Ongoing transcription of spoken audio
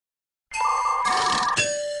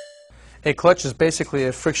A clutch is basically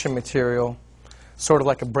a friction material, sort of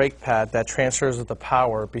like a brake pad, that transfers the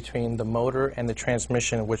power between the motor and the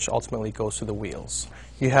transmission, which ultimately goes to the wheels.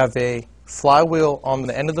 You have a flywheel on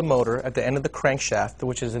the end of the motor, at the end of the crankshaft,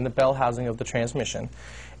 which is in the bell housing of the transmission,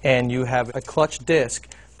 and you have a clutch disc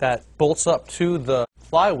that bolts up to the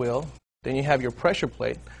flywheel. Then you have your pressure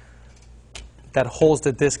plate that holds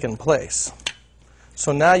the disc in place.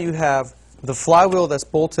 So now you have the flywheel that's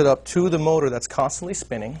bolted up to the motor that's constantly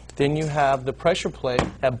spinning. Then you have the pressure plate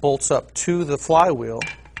that bolts up to the flywheel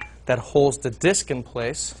that holds the disc in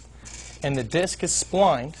place. And the disc is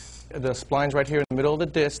splined. The spline's right here in the middle of the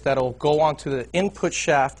disc that'll go onto the input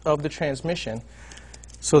shaft of the transmission.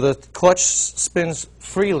 So the clutch spins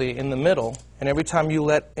freely in the middle, and every time you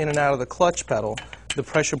let in and out of the clutch pedal, the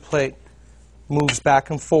pressure plate moves back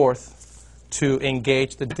and forth to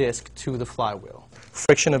engage the disc to the flywheel.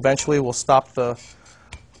 Friction eventually will stop the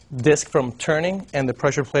disc from turning, and the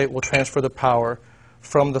pressure plate will transfer the power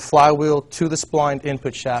from the flywheel to the splined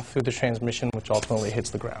input shaft through the transmission, which ultimately hits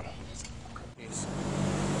the ground.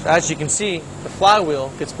 So as you can see, the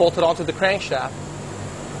flywheel gets bolted onto the crankshaft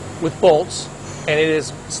with bolts, and it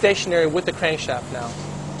is stationary with the crankshaft now.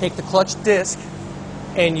 Take the clutch disc,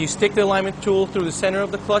 and you stick the alignment tool through the center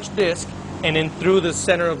of the clutch disc, and then through the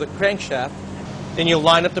center of the crankshaft. Then you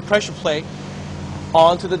line up the pressure plate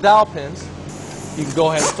onto the dowel pins. You can go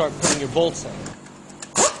ahead and start putting your bolts in.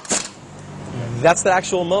 That's the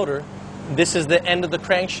actual motor. This is the end of the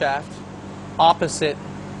crankshaft opposite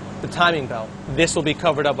the timing belt. This will be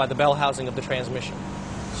covered up by the bell housing of the transmission.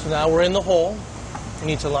 So now we're in the hole. We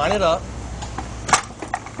need to line it up.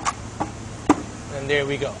 And there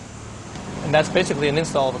we go. And that's basically an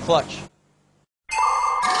install of a clutch.